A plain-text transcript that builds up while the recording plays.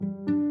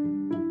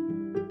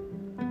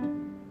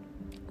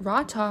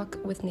Raw Talk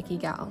with Nikki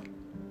Gal.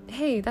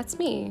 Hey, that's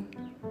me.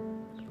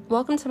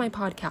 Welcome to my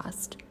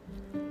podcast.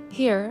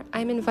 Here,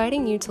 I'm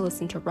inviting you to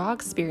listen to raw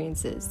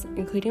experiences,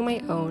 including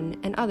my own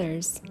and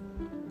others.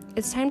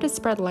 It's time to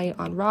spread light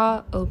on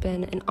raw,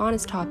 open, and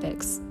honest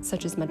topics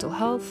such as mental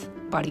health,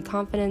 body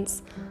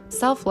confidence,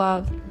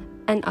 self-love,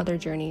 and other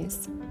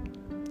journeys.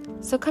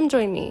 So come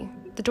join me.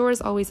 The door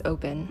is always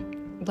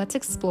open. Let's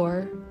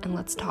explore and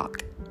let's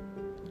talk.